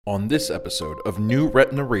On this episode of New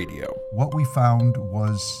Retina Radio. What we found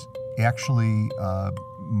was actually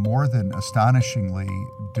more than astonishingly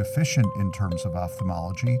deficient in terms of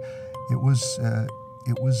ophthalmology. It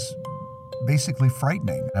was basically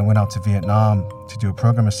frightening. I went out to Vietnam to do a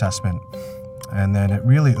program assessment, and then it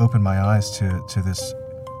really opened my eyes to this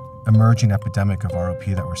emerging epidemic of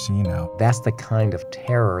ROP that we're seeing now. That's the kind of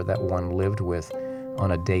terror that one lived with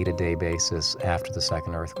on a day-to-day basis after the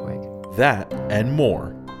second earthquake. That and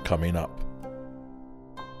more coming up.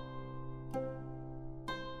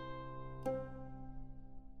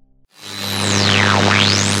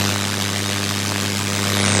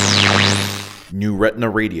 New Retina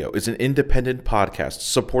Radio is an independent podcast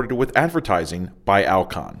supported with advertising by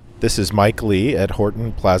Alcon. This is Mike Lee at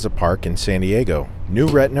Horton Plaza Park in San Diego. New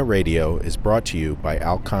Retina Radio is brought to you by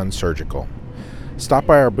Alcon Surgical. Stop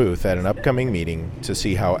by our booth at an upcoming meeting to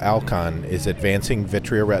see how Alcon is advancing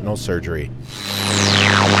vitreoretinal surgery.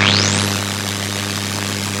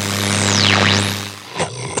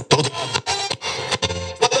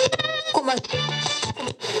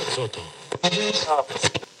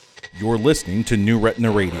 You're listening to New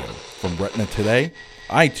Retina Radio from Retina Today,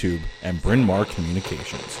 iTube, and Bryn Mawr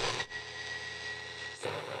Communications.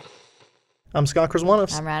 I'm Scott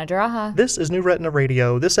Kraswanis. I'm Rana Daraha. This is New Retina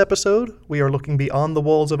Radio. This episode, we are looking beyond the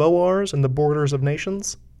walls of ORs and the borders of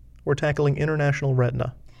nations. We're tackling international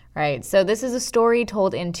retina. Right, so this is a story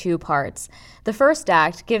told in two parts. The first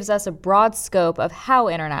act gives us a broad scope of how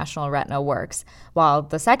international retina works, while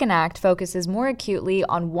the second act focuses more acutely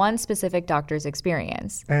on one specific doctor's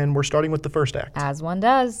experience. And we're starting with the first act. As one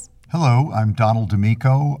does. Hello, I'm Donald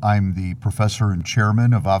D'Amico. I'm the professor and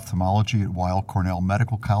chairman of ophthalmology at Weill Cornell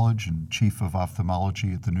Medical College and chief of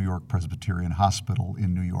ophthalmology at the New York Presbyterian Hospital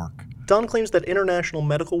in New York. Don claims that international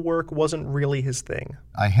medical work wasn't really his thing.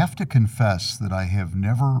 I have to confess that I have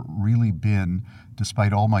never really been,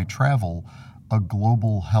 despite all my travel, a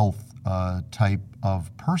global health type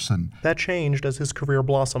of person. That changed as his career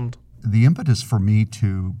blossomed. The impetus for me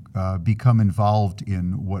to become involved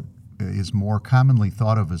in what is more commonly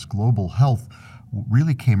thought of as global health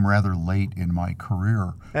really came rather late in my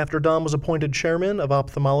career. After Don was appointed chairman of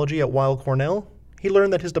ophthalmology at Weill Cornell, he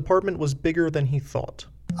learned that his department was bigger than he thought.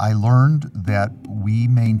 I learned that we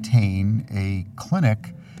maintain a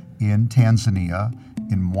clinic in Tanzania,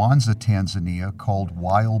 in Mwanza, Tanzania, called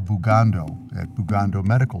Weill Bugando at Bugando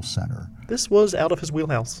Medical Center. This was out of his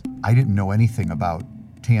wheelhouse. I didn't know anything about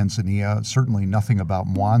Tanzania, certainly nothing about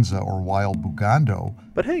Mwanza or Weill Bugando.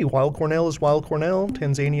 But hey, Weill Cornell is Weill Cornell,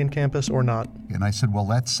 Tanzanian campus or not. And I said, well,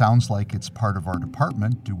 that sounds like it's part of our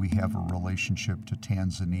department. Do we have a relationship to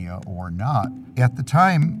Tanzania or not? At the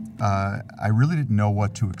time, I really didn't know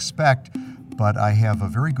what to expect, but I have a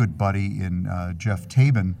very good buddy in Jeff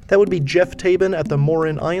Tabin. That would be Jeff Tabin at the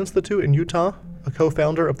Morin Eye Institute in Utah, a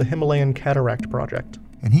co-founder of the Himalayan Cataract Project.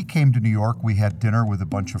 And he came to New York. We had dinner with a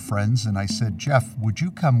bunch of friends, and I said, Jeff, would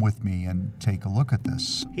you come with me and take a look at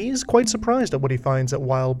this? He's quite surprised at what he finds at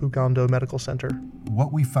Weill Bugando Medical Center.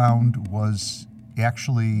 What we found was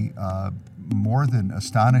actually more than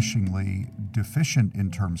astonishingly deficient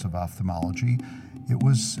in terms of ophthalmology. It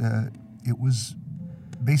was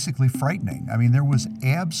basically frightening. I mean, there was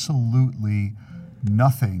absolutely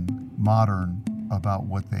nothing modern about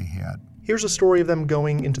what they had. Here's a story of them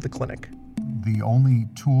going into the clinic. The only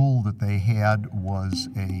tool that they had was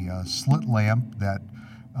a slit lamp that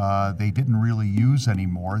they didn't really use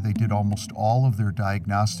anymore. They did almost all of their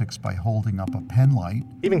diagnostics by holding up a pen light.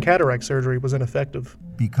 Even cataract surgery was ineffective.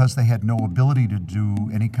 Because they had no ability to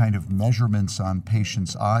do any kind of measurements on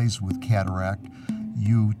patients' eyes with cataract,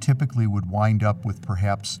 you typically would wind up with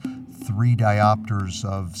perhaps 3 diopters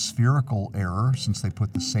of spherical error, since they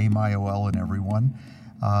put the same IOL in everyone,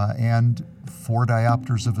 and 4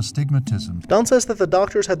 diopters of astigmatism. Don says that the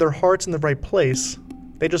doctors had their hearts in the right place.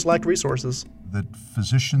 They just lacked resources. The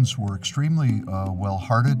physicians were extremely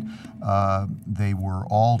well-hearted. They were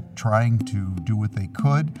all trying to do what they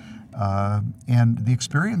could. And the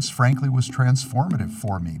experience, frankly, was transformative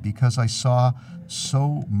for me because I saw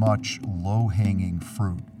so much low-hanging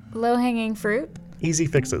fruit. Low-hanging fruit? Easy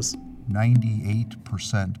fixes.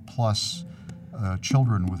 98% plus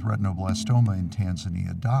children with retinoblastoma in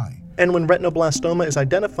Tanzania die. And when retinoblastoma is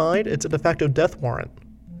identified, it's a de facto death warrant.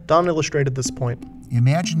 Don illustrated this point.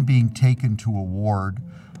 Imagine being taken to a ward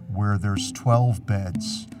where there's 12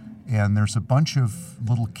 beds and there's a bunch of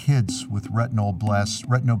little kids with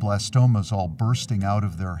retinoblastomas all bursting out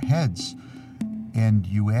of their heads. And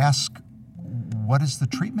you ask, what is the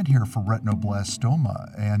treatment here for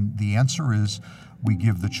retinoblastoma? And the answer is, we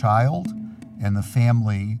give the child and the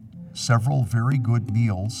family several very good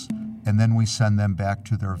meals and then we send them back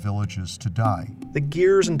to their villages to die. The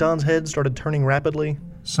gears in Don's head started turning rapidly.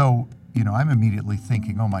 So, I'm immediately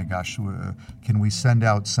thinking, oh my gosh, can we send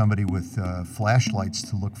out somebody with flashlights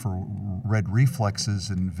to look for red reflexes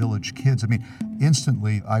in village kids?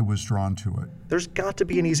 Instantly I was drawn to it. There's got to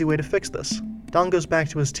be an easy way to fix this. Don goes back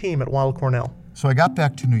to his team at Weill Cornell. So I got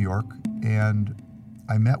back to New York, and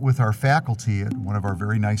I met with our faculty at one of our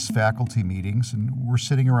very nice faculty meetings, and we're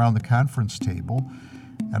sitting around the conference table,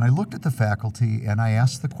 and I looked at the faculty and I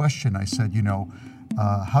asked the question. I said,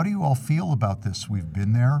 how do you all feel about this? We've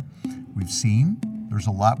been there, we've seen, there's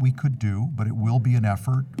a lot we could do, but it will be an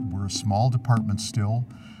effort. We're a small department still.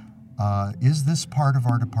 Is this part of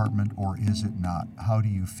our department or is it not? How do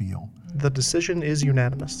you feel? The decision is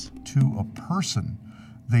unanimous. To a person,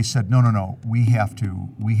 they said, no, we have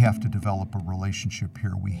to develop a relationship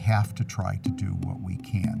here. We have to try to do what we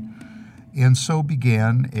can. And so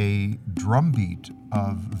began a drumbeat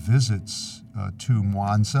of visits to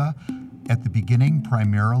Mwanza. At the beginning,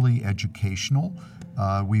 primarily educational.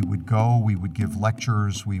 We would go, we would give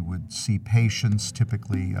lectures, we would see patients,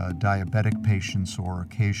 typically diabetic patients or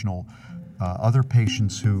occasional other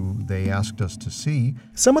patients who they asked us to see.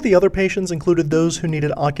 Some of the other patients included those who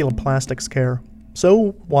needed oculoplastics care.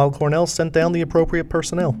 So, Weill Cornell sent down the appropriate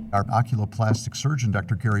personnel. Our oculoplastic surgeon,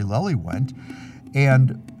 Dr. Gary Lelly, went,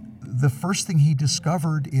 and the first thing he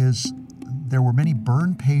discovered is there were many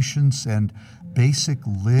burn patients and basic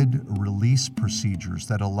lid release procedures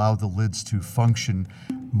that allow the lids to function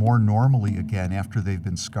more normally again after they've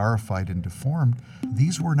been scarified and deformed.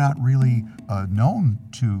 These were not really known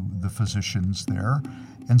to the physicians there,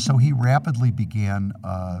 and so he rapidly began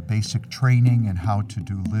basic training in how to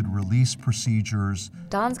do lid release procedures.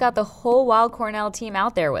 Don's got the whole Weill Cornell team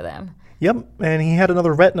out there with him. Yep, and he had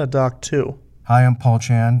another retina doc too. Hi, I'm Paul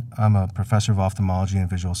Chan. I'm a professor of ophthalmology and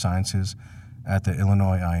visual sciences at the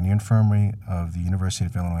Illinois Eye and Ear Infirmary of the University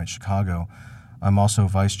of Illinois at Chicago. I'm also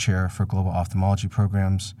vice chair for global ophthalmology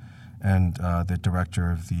programs and the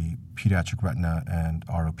director of the Pediatric Retina and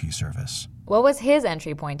ROP service. What was his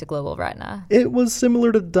entry point to global retina? It was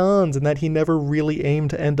similar to Don's in that he never really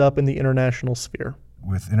aimed to end up in the international sphere.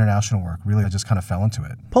 With international work, really, I just kind of fell into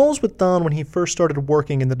it. Paul's with Don when he first started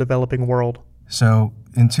working in the developing world. So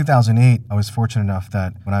in 2008, I was fortunate enough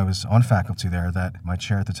that when I was on faculty there, that my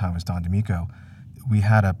chair at the time was Don D'Amico, we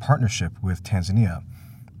had a partnership with Tanzania.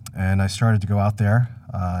 And I started to go out there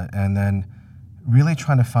and then really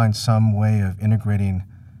trying to find some way of integrating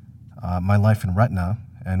my life in retina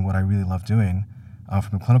and what I really love doing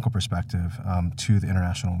from a clinical perspective to the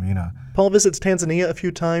international arena. Paul visits Tanzania a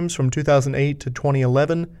few times from 2008 to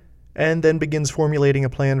 2011 and then begins formulating a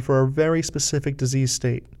plan for a very specific disease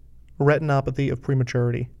state, retinopathy of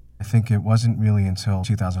prematurity. I think it wasn't really until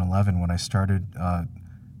 2011 when I started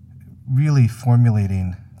really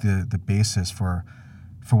formulating the basis for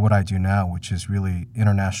what I do now, which is really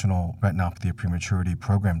international retinopathy of prematurity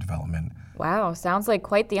program development. Wow, sounds like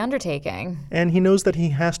quite the undertaking. And he knows that he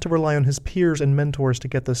has to rely on his peers and mentors to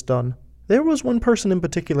get this done. There was one person in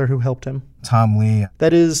particular who helped him. Tom Lee.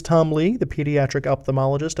 That is Tom Lee, the pediatric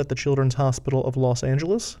ophthalmologist at the Children's Hospital of Los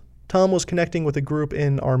Angeles. Tom was connecting with a group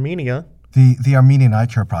in Armenia. The Armenian Eye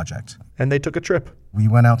Care Project. And they took a trip. We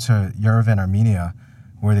went out to Yerevan, Armenia,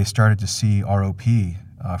 where they started to see ROP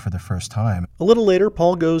for the first time. A little later,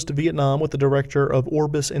 Paul goes to Vietnam with the director of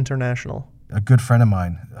Orbis International. A good friend of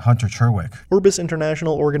mine, Hunter Cherwick. Orbis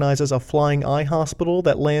International organizes a flying eye hospital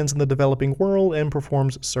that lands in the developing world and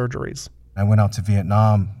performs surgeries. I went out to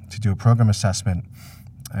Vietnam to do a program assessment,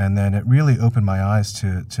 and then it really opened my eyes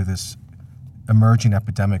to this emerging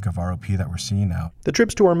epidemic of ROP that we're seeing now. The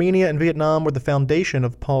trips to Armenia and Vietnam were the foundation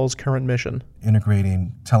of Paul's current mission.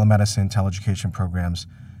 Integrating telemedicine, teleeducation programs,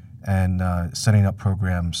 and setting up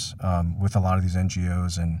programs with a lot of these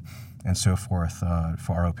NGOs and so forth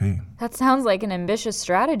for ROP. That sounds like an ambitious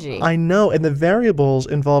strategy. I know, and the variables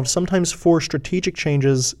involved sometimes 4 strategic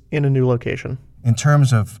changes in a new location. In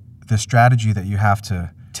terms of the strategy that you have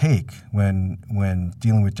to take when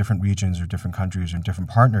dealing with different regions or different countries or different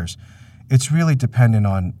partners, it's really dependent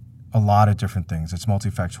on a lot of different things. It's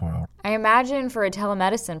multifactorial. I imagine for a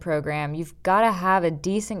telemedicine program, you've got to have a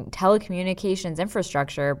decent telecommunications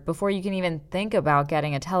infrastructure before you can even think about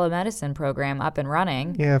getting a telemedicine program up and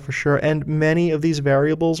running. Yeah, for sure. And many of these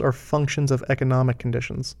variables are functions of economic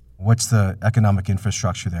conditions. What's the economic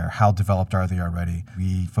infrastructure there? How developed are they already?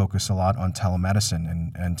 We focus a lot on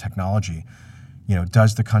telemedicine and technology.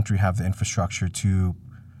 Does the country have the infrastructure to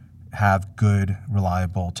have good,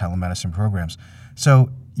 reliable telemedicine programs. So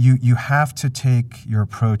you have to take your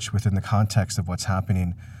approach within the context of what's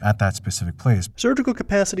happening at that specific place. Surgical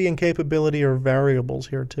capacity and capability are variables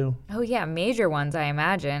here too. Oh yeah, major ones, I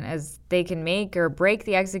imagine, as they can make or break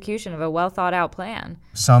the execution of a well-thought-out plan.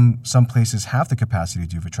 Some places have the capacity to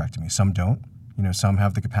do vitrectomy, some don't. Some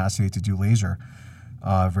have the capacity to do laser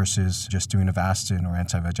versus just doing Avastin or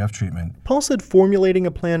anti-VEGF treatment. Paul said formulating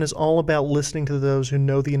a plan is all about listening to those who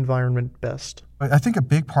know the environment best. I think a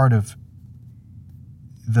big part of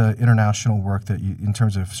the international work that you, in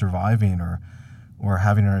terms of surviving or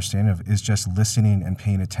having an understanding of, is just listening and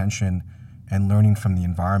paying attention and learning from the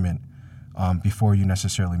environment before you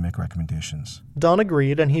necessarily make recommendations. Don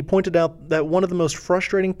agreed, and he pointed out that one of the most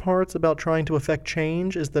frustrating parts about trying to affect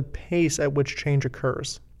change is the pace at which change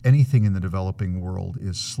occurs. Anything in the developing world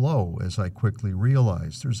is slow, as I quickly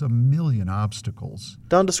realized. There's a million obstacles.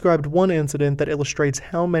 Don described one incident that illustrates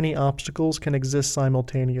how many obstacles can exist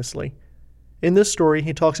simultaneously. In this story,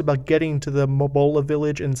 he talks about getting to the Mobola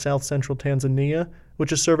village in south-central Tanzania,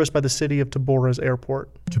 which is serviced by the city of Tabора's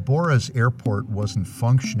airport. Tabора's airport wasn't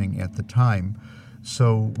functioning at the time,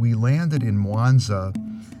 so we landed in Mwanza,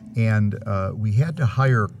 and we had to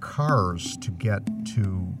hire cars to get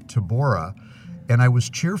to Tabora. And I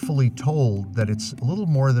was cheerfully told that it's a little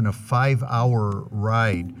more than a 5-hour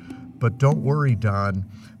ride. But don't worry, Don,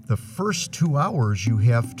 the first 2 hours you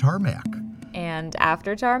have tarmac. And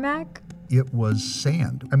after tarmac? It was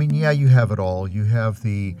sand. I mean, yeah, you have it all. You have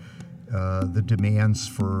the demands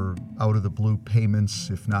for out-of-the-blue payments,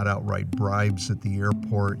 if not outright bribes at the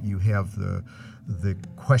airport. You have the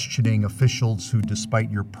questioning officials who, despite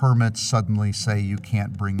your permits, suddenly say you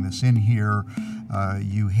can't bring this in here.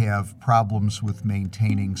 You have problems with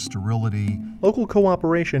maintaining sterility. Local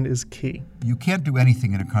cooperation is key. You can't do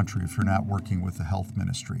anything in a country if you're not working with the health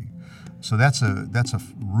ministry. So that's a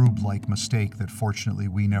Rube-like mistake that fortunately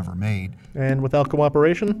we never made. And without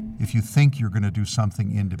cooperation? If you think you're going to do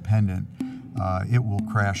something independent, it will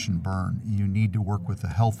crash and burn. You need to work with the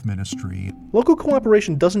health ministry. Local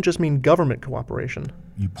cooperation doesn't just mean government cooperation.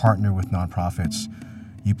 You partner with nonprofits,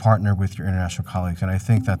 you partner with your international colleagues, and I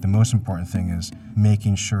think that the most important thing is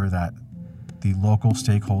making sure that the local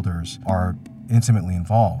stakeholders are intimately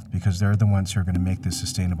involved, because they're the ones who are going to make this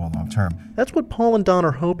sustainable long term. That's what Paul and Don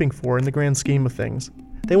are hoping for in the grand scheme of things.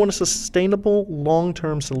 They want a sustainable,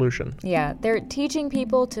 long-term solution. Yeah, they're teaching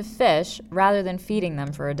people to fish rather than feeding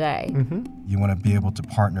them for a day. Mm-hmm. You want to be able to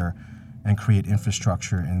partner and create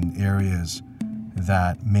infrastructure in areas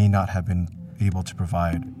that may not have been able to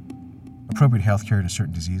provide appropriate health care to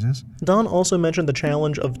certain diseases. Don also mentioned the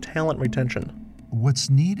challenge of talent retention. What's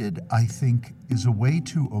needed, I think, is a way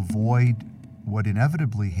to avoid what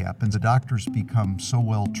inevitably happens. The doctors become so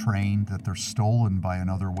well trained that they're stolen by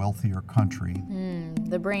another wealthier country.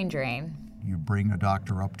 The brain drain. You bring a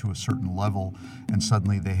doctor up to a certain level, and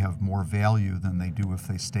suddenly they have more value than they do if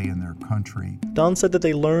they stay in their country. Don said that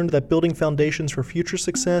they learned that building foundations for future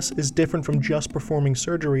success is different from just performing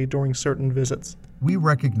surgery during certain visits. We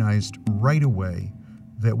recognized right away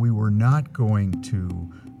that we were not going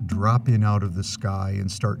to drop in out of the sky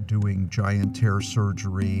and start doing giant tear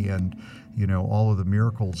surgery and all of the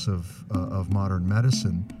miracles of modern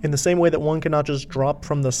medicine. In the same way that one cannot just drop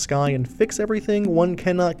from the sky and fix everything, one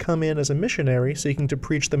cannot come in as a missionary seeking to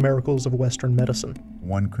preach the miracles of Western medicine.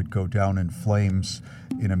 One could go down in flames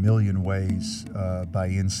in a million ways by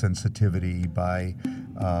insensitivity, by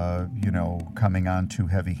coming on too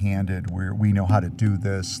heavy-handed. We know how to do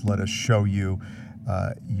this. Let us show you.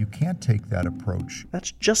 You can't take that approach.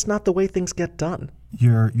 That's just not the way things get done.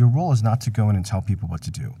 Your role is not to go in and tell people what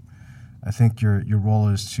to do. I think your role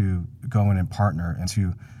is to go in and partner and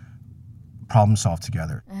to problem solve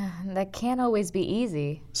together. That can't always be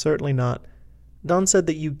easy. Certainly not. Don said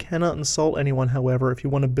that you cannot insult anyone, however, if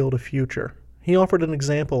you want to build a future. He offered an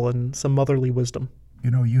example and some motherly wisdom.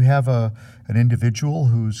 You have an individual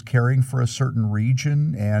who's caring for a certain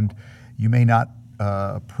region, and you may not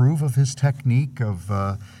approve of his technique of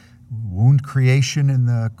wound creation in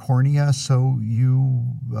the cornea, so you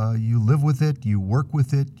live with it, you work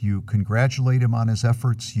with it, you congratulate him on his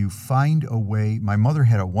efforts, you find a way. My mother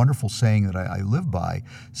had a wonderful saying that I live by: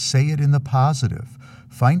 say it in the positive.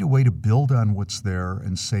 Find a way to build on what's there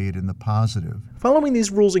and say it in the positive. Following these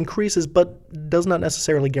rules increases, but does not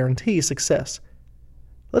necessarily guarantee success.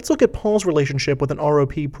 Let's look at Paul's relationship with an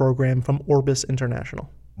ROP program from Orbis International.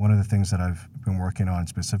 One of the things that I've been working on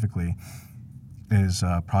specifically is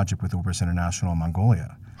a project with Orbis International in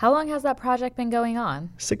Mongolia. How long has that project been going on?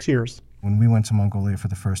 6 years. When we went to Mongolia for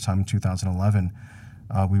the first time in 2011,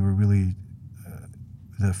 we were really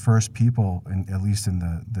the first people, at least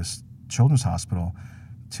in this children's hospital,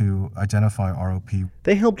 to identify ROP.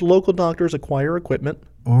 They helped local doctors acquire equipment.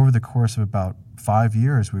 Over the course of about 5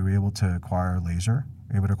 years, we were able to acquire a laser,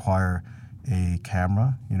 we were able to acquire a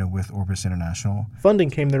camera, with Orbis International. Funding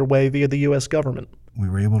came their way via the U.S. government. We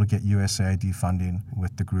were able to get USAID funding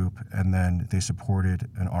with the group, and then they supported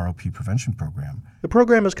an ROP prevention program. The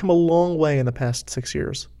program has come a long way in the past 6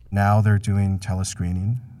 years. Now they're doing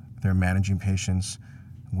telescreening. They're managing patients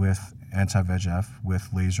with anti-VEGF, with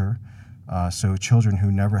laser. So children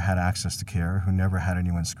who never had access to care, who never had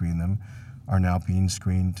anyone screen them, are now being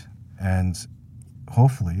screened, and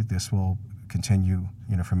hopefully this will continue,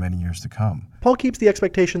 for many years to come. Paul keeps the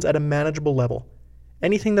expectations at a manageable level.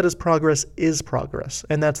 Anything that is progress,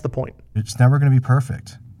 and that's the point. It's never going to be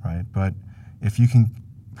perfect, right? But if you can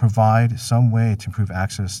provide some way to improve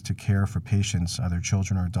access to care for patients, either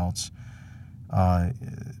children or adults,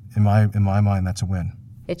 in my mind, that's a win.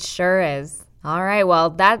 It sure is. All right, well,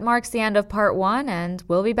 that marks the end of part 1, and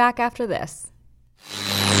we'll be back after this.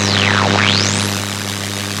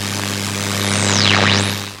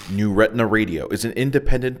 New Retina Radio is an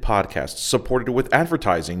independent podcast supported with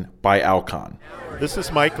advertising by Alcon. This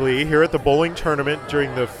is Mike Lee here at the bowling tournament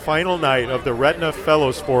during the final night of the Retina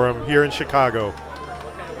Fellows Forum here in Chicago.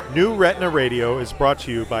 New Retina Radio is brought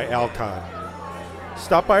to you by Alcon.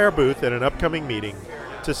 Stop by our booth at an upcoming meeting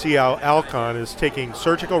to see how Alcon is taking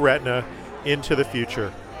surgical retina into the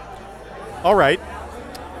future. All right,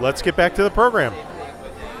 let's get back to the program.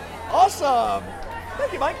 Awesome!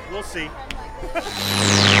 Thank you, Mike. We'll see.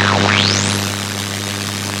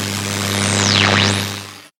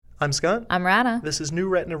 I'm Scott. I'm Rana. This is New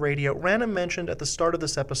Retina Radio. Rana mentioned at the start of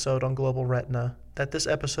this episode on Global Retina that this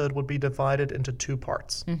episode would be divided into 2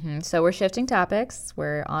 parts. So we're shifting topics.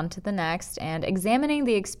 We're on to the next and examining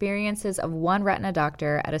the experiences of one retina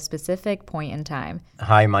doctor at a specific point in time.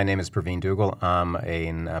 Hi, my name is Praveen Dugal. I'm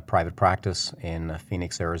in private practice in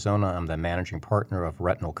Phoenix, Arizona. I'm the managing partner of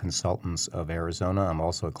Retinal Consultants of Arizona. I'm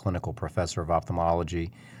also a clinical professor of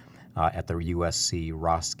ophthalmology at the USC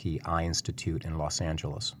Roski Eye Institute in Los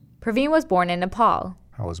Angeles. Praveen was born in Nepal.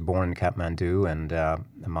 I was born in Kathmandu, and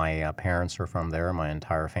my parents are from there. My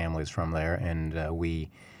entire family is from there, and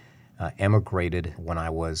we emigrated when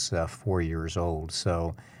I was 4 years old.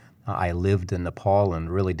 So I lived in Nepal and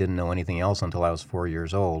really didn't know anything else until I was 4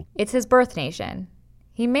 years old. It's his birth nation.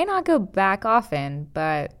 He may not go back often,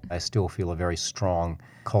 but I still feel a very strong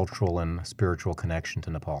cultural and spiritual connection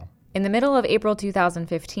to Nepal. in the middle of April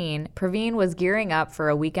 2015, Praveen was gearing up for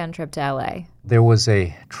a weekend trip to LA. There was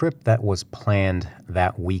a trip that was planned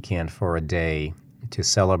that weekend for a day to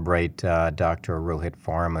celebrate Dr. Rohit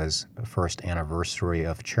Varma's first anniversary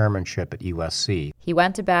of chairmanship at USC. He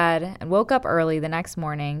went to bed and woke up early the next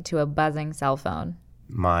morning to a buzzing cell phone.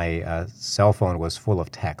 My cell phone was full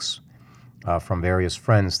of texts from various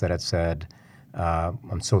friends that had said,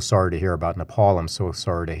 I'm so sorry to hear about Nepal. I'm so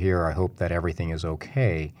sorry to hear. I hope that everything is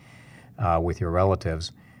okay with your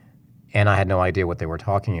relatives. And I had no idea what they were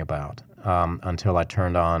talking about until I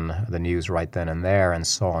turned on the news right then and there and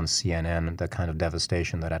saw on CNN the kind of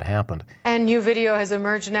devastation that had happened. And new video has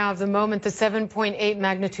emerged now of the moment the 7.8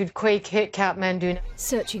 magnitude quake hit Kathmandu.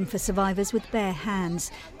 Searching for survivors with bare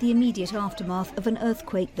hands, the immediate aftermath of an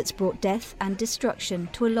earthquake that's brought death and destruction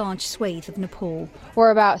to a large swathe of Nepal.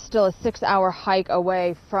 We're about still a 6-hour hike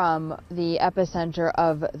away from the epicenter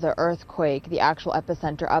of the earthquake, the actual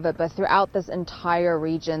epicenter of it, but throughout this entire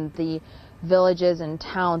region, the villages and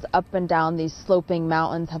towns up and down these sloping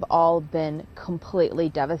mountains have all been completely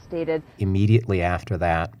devastated. Immediately after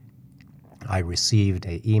that, I received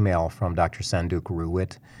an email from Dr. Sanduk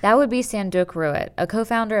Ruit. That would be Sanduk Ruit, a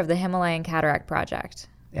co-founder of the Himalayan Cataract Project.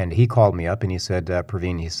 And he called me up and he said,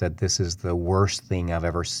 Praveen, he said, this is the worst thing I've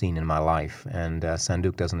ever seen in my life. And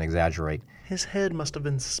Sanduk doesn't exaggerate. His head must have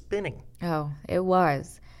been spinning. Oh, it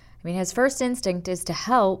was. I mean, his first instinct is to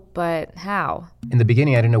help, but how? In the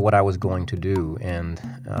beginning, I didn't know what I was going to do, and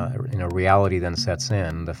reality then sets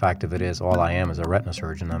in. The fact of it is, all I am is a retina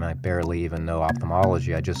surgeon. I barely even know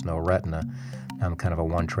ophthalmology. I just know retina. I'm kind of a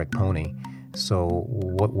one-trick pony. So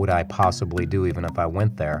what would I possibly do even if I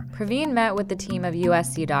went there? Praveen met with the team of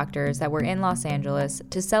USC doctors that were in Los Angeles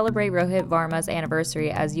to celebrate Rohit Varma's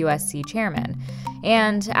anniversary as USC chairman.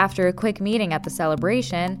 And after a quick meeting at the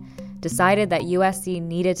celebration, decided that USC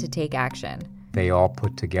needed to take action. They all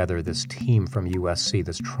put together this team from USC,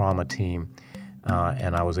 this trauma team,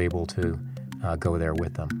 and I was able to go there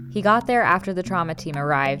with them. He got there after the trauma team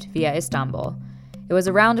arrived via Istanbul. It was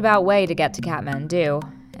a roundabout way to get to Kathmandu,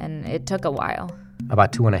 and it took a while.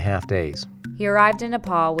 About 2.5 days. He arrived in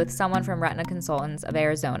Nepal with someone from Retina Consultants of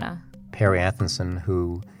Arizona. Perry Athenson,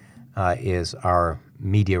 who is our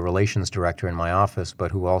media relations director in my office,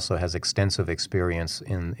 but who also has extensive experience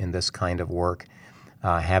in this kind of work,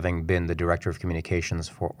 having been the director of communications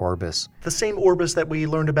for Orbis. The same Orbis that we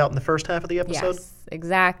learned about in the first half of the episode? Yes,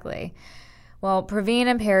 exactly. Well, Praveen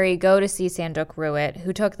and Perry go to see Sanduk Ruit,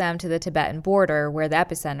 who took them to the Tibetan border where the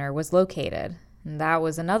epicenter was located. And that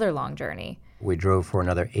was another long journey. We drove for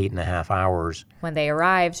another 8.5 hours. When they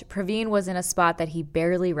arrived, Praveen was in a spot that he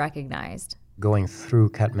barely recognized. Going through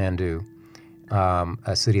Kathmandu,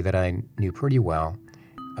 a city that I knew pretty well,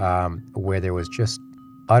 where there was just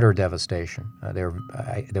utter devastation. There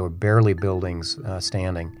were barely buildings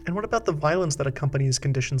standing. And what about the violence that accompanies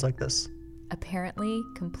conditions like this? Apparently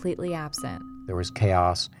completely absent. There was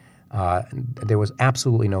chaos. There was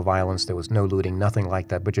absolutely no violence. There was no looting, nothing like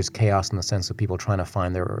that, but just chaos in the sense of people trying to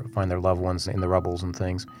find their loved ones in the rubbles and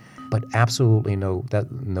things. But absolutely no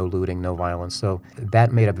looting, no violence. So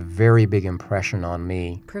that made a very big impression on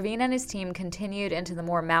me. Praveen and his team continued into the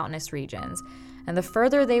more mountainous regions, and the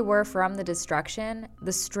further they were from the destruction,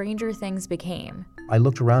 the stranger things became. I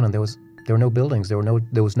looked around and there were no buildings. There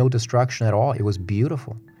was no destruction at all. It was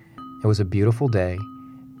beautiful. It was a beautiful day,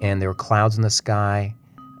 and there were clouds in the sky.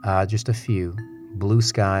 Just a few, blue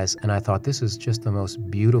skies, and I thought, this is just the most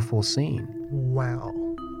beautiful scene. Wow.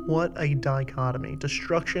 What a dichotomy.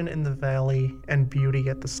 Destruction in the valley and beauty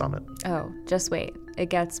at the summit. Oh, just wait. It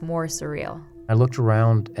gets more surreal. I looked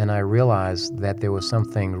around and I realized that there was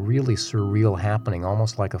something really surreal happening,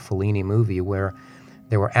 almost like a Fellini movie, where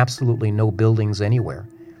there were absolutely no buildings anywhere.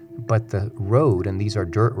 But the road, and these are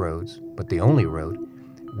dirt roads, but the only road,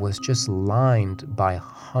 was just lined by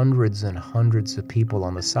hundreds and hundreds of people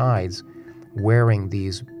on the sides wearing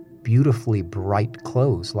these beautifully bright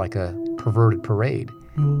clothes like a perverted parade.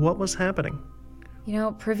 What was happening? You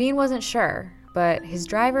know, Praveen wasn't sure, but his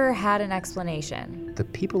driver had an explanation. The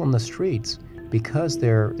people in the streets, because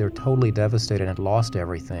they're totally devastated and had lost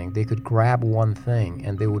everything, they could grab one thing,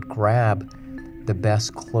 and they would grab the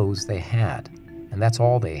best clothes they had. And that's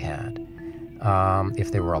all they had,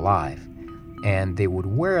 if they were alive. And they would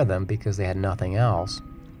wear them because they had nothing else,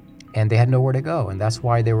 and they had nowhere to go. And that's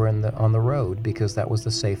why they were on the road, because that was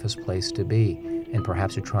the safest place to be, and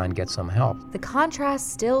perhaps to try and get some help. The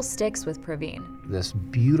contrast still sticks with Praveen. This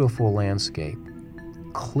beautiful landscape,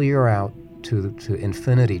 clear out to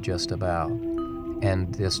infinity just about,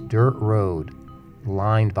 and this dirt road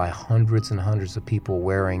lined by hundreds and hundreds of people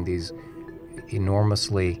wearing these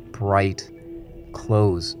enormously bright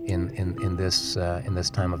clothes in this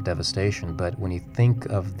time of devastation. But when you think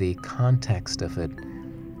of the context of it,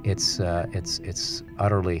 it's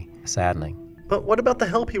utterly saddening. But what about the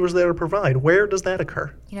help he was there to provide? Where does that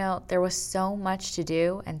occur? You know, there was so much to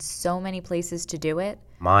do and so many places to do it.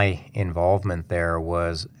 My involvement there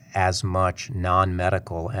was as much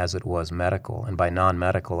non-medical as it was medical. And by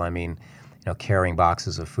non-medical, I mean, carrying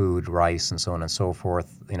boxes of food, rice, and so on and so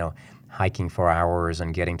forth, hiking for hours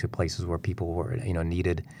and getting to places where people were,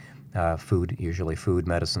 needed food, usually food,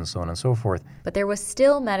 medicine, so on and so forth. But there was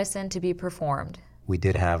still medicine to be performed. We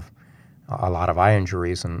did have a lot of eye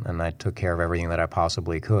injuries, and I took care of everything that I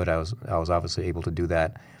possibly could. I was obviously able to do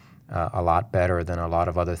that a lot better than a lot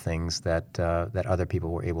of other things that other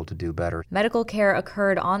people were able to do better. Medical care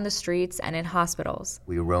occurred on the streets and in hospitals.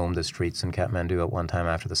 We roamed the streets in Kathmandu at one time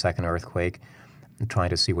after the second earthquake, trying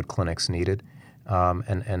to see what clinics needed.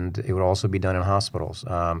 And it would also be done in hospitals.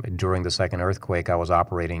 During the second earthquake, I was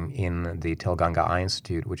operating in the Telganga Eye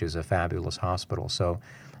Institute, which is a fabulous hospital. So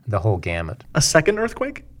the whole gamut. A second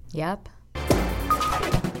earthquake? Yep.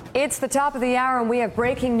 It's the top of the hour, and we have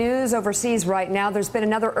breaking news overseas right now. There's been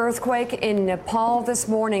another earthquake in Nepal this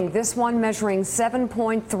morning, this one measuring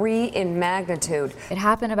 7.3 in magnitude. It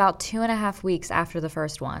happened about 2.5 weeks after the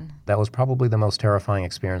first one. That was probably the most terrifying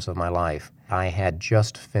experience of my life. I had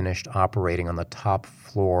just finished operating on the top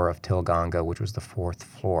floor of Telganga, which was the 4th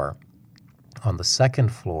floor. On the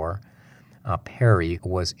 2nd floor, Perry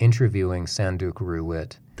was interviewing Sanduk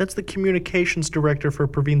Ruit. That's the communications director for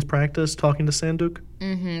Praveen's practice talking to Sanduk?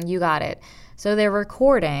 Mm-hmm, you got it. So they're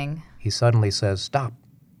recording. He suddenly says, "Stop."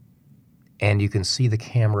 And you can see the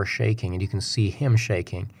camera shaking, and you can see him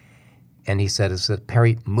shaking. And he said,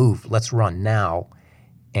 "Perry, move, let's run now."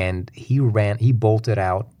 And he bolted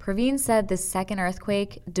out. Praveen said the second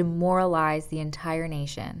earthquake demoralized the entire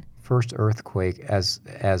nation. First earthquake, as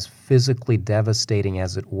physically devastating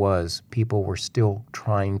as it was, people were still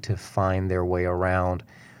trying to find their way around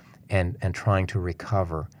and trying to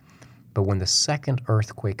recover. But when the second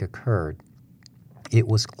earthquake occurred, it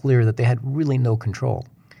was clear that they had really no control.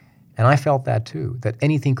 And I felt that too, that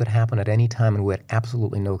anything could happen at any time and we had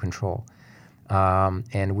absolutely no control.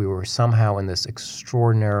 And we were somehow in this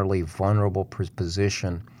extraordinarily vulnerable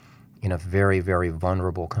position in a very, very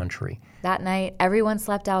vulnerable country. That night, everyone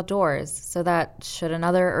slept outdoors so that should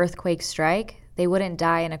another earthquake strike, they wouldn't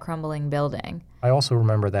die in a crumbling building. I also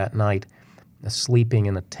remember that night sleeping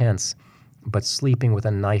in the tents, but sleeping with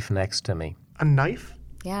a knife next to me. A knife?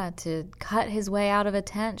 Yeah, to cut his way out of a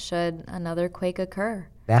tent should another quake occur.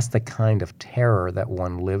 That's the kind of terror that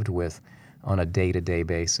one lived with on a day-to-day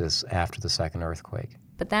basis after the second earthquake.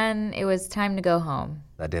 But then it was time to go home.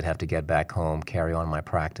 I did have to get back home, carry on my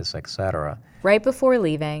practice, etc. Right before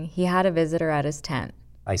leaving, he had a visitor at his tent.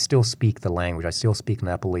 I still speak the language. I still speak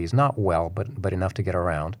Nepalese, not well, but enough to get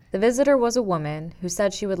around. The visitor was a woman who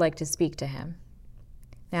said she would like to speak to him.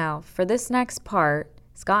 Now, for this next part,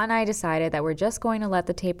 Scott and I decided that we're just going to let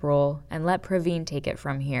the tape roll and let Praveen take it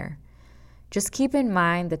from here. Just keep in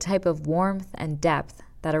mind the type of warmth and depth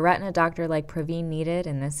that a retina doctor like Praveen needed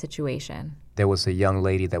in this situation. There was a young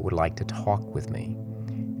lady that would like to talk with me.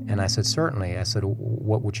 And I said, certainly. I said,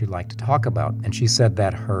 what would you like to talk about? And she said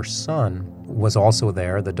that her son was also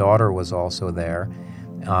there, the daughter was also there,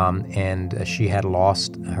 and she had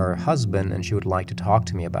lost her husband, and she would like to talk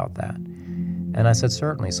to me about that. And I said,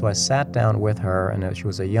 certainly. So I sat down with her, and she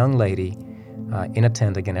was a young lady in a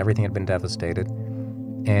tent. Again, everything had been devastated.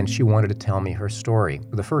 And she wanted to tell me her story.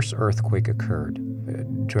 The first earthquake occurred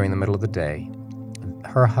during the middle of the day.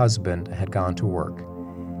 Her husband had gone to work,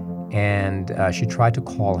 and she tried to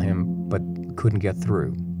call him but couldn't get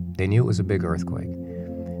through. They knew it was a big earthquake.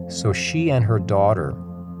 So she and her daughter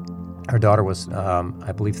was,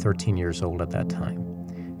 I believe, 13 years old at that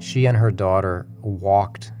time. She and her daughter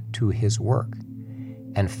walked to his work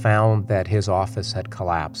and found that his office had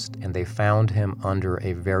collapsed, and they found him under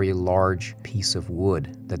a very large piece of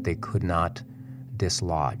wood that they could not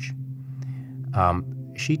dislodge.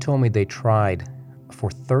 She told me they tried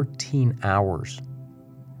for 13 hours,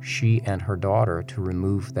 she and her daughter, to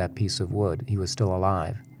remove that piece of wood. He was still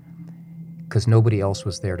alive, because nobody else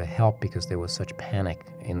was there to help because there was such panic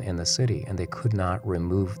in the city, and they could not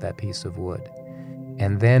remove that piece of wood.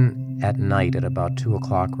 And then at night, at about 2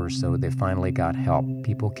 o'clock or so, they finally got help.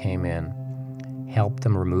 People came in, helped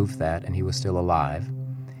them remove that, and he was still alive.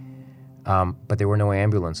 But there were no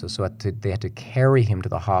ambulances, so they had to carry him to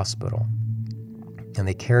the hospital. And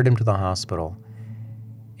they carried him to the hospital,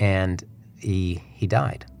 and he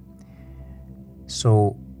died.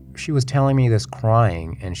 So she was telling me this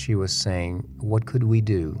crying, and she was saying, what could we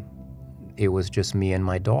do? It was just me and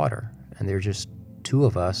my daughter, and they're just two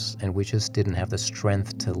of us, and we just didn't have the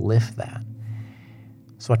strength to lift that.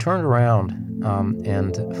 So I turned around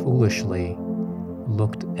and foolishly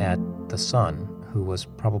looked at the son, who was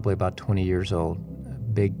probably about 20 years old, a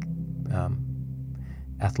big,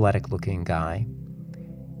 athletic-looking guy.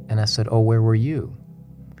 And I said, oh, where were you?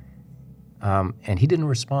 And he didn't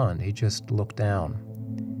respond. He just looked down.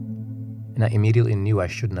 And I immediately knew I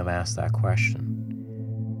shouldn't have asked that question.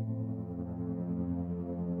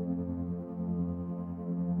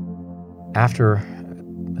 After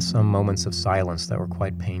some moments of silence that were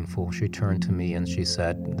quite painful, she turned to me and she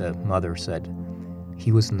said, the mother said,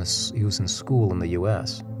 he was in school in the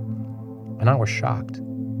U.S. And I was shocked.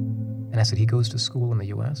 And I said, he goes to school in the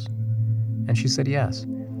U.S.? And she said, yes.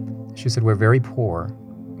 She said, we're very poor,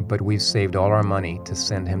 but we've saved all our money to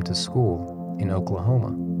send him to school in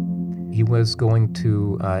Oklahoma. He was going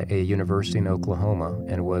to a university in Oklahoma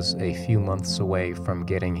and was a few months away from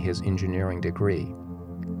getting his engineering degree.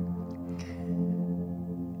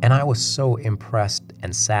 And I was so impressed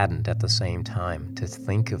and saddened at the same time to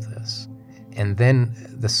think of this. And then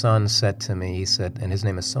the son said to me, he said, and his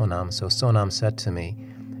name is Sonam, so Sonam said to me,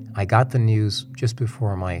 I got the news just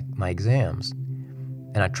before my exams,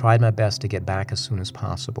 and I tried my best to get back as soon as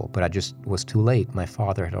possible, but I just was too late. My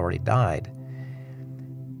father had already died.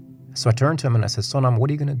 So I turned to him and I said, Sonam, what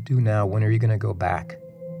are you going to do now? When are you going to go back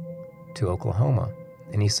to Oklahoma?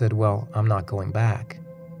 And he said, well, I'm not going back.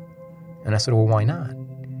 And I said, well, why not?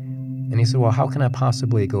 And he said, well, how can I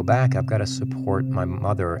possibly go back? I've got to support my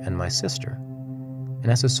mother and my sister.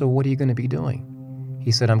 And I said, so what are you going to be doing?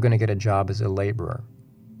 He said, I'm going to get a job as a laborer.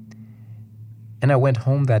 And I went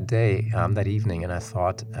home that day, that evening, and I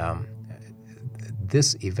thought,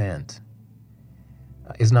 this event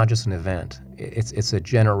is not just an event. It's a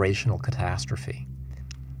generational catastrophe.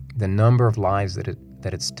 The number of lives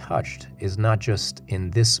that it's touched is not just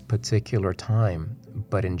in this particular time,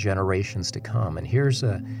 but in generations to come. And here's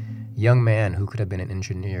a young man who could have been an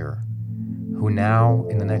engineer, who now,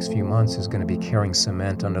 in the next few months, is going to be carrying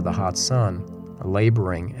cement under the hot sun,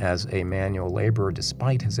 laboring as a manual laborer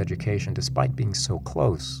despite his education, despite being so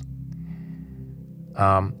close.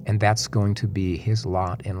 And that's going to be his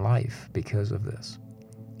lot in life because of this.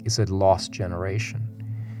 It's a lost generation.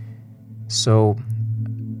 So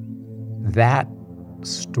that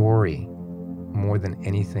story, more than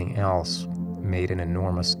anything else, made an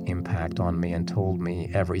enormous impact on me and told me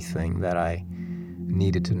everything that I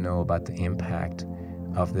needed to know about the impact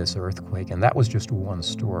of this earthquake. And that was just one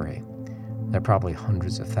story. There are probably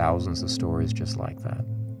hundreds of thousands of stories just like that.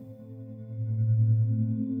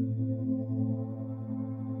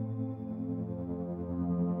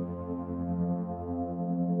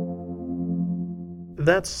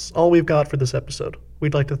 That's all we've got for this episode.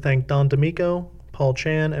 We'd like to thank Don D'Amico, Paul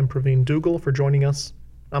Chan, and Praveen Dougal for joining us.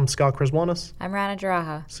 I'm Scott Kraswanis. I'm Rana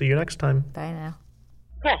Jaraha. See you next time. Bye now.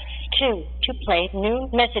 Press 2 to play new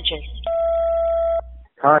messages.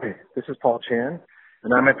 Hi, this is Paul Chan,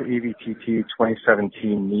 and I'm at the AVTT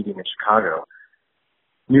 2017 meeting in Chicago.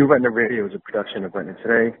 New Retina Radio is a production of Retina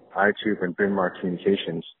Today, iTube, and Bryn Mawr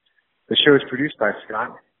Communications. The show is produced by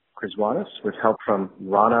Scott Kraswanis with help from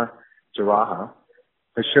Rana Jaraha.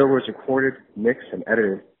 The show was recorded, mixed, and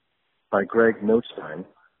edited by Greg Notstein.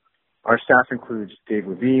 Our staff includes Dave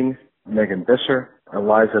Levine, Megan Bisser,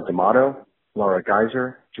 Eliza D'Amato, Laura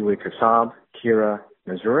Geiser, Julie Kassab, Kira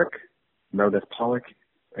Mazurik, Meredith Pollock,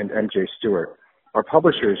 and MJ Stewart. Our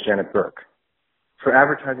publisher is Janet Burke. For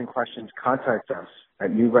advertising questions, contact us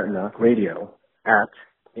at New Retina Radio at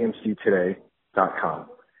amctoday.com.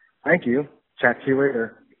 Thank you. Chat to you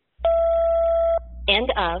later.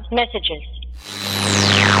 End of messages.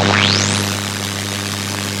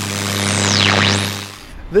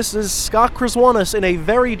 This is Scott Kraswanis in a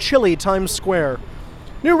very chilly Times Square.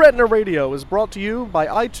 New Retina Radio is brought to you by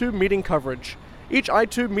iTube Meeting Coverage. Each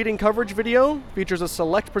iTube Meeting Coverage video features a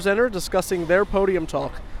select presenter discussing their podium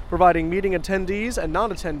talk, providing meeting attendees and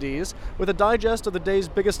non-attendees with a digest of the day's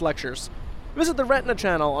biggest lectures. Visit the Retina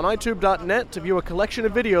channel on itube.net to view a collection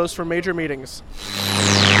of videos from major meetings.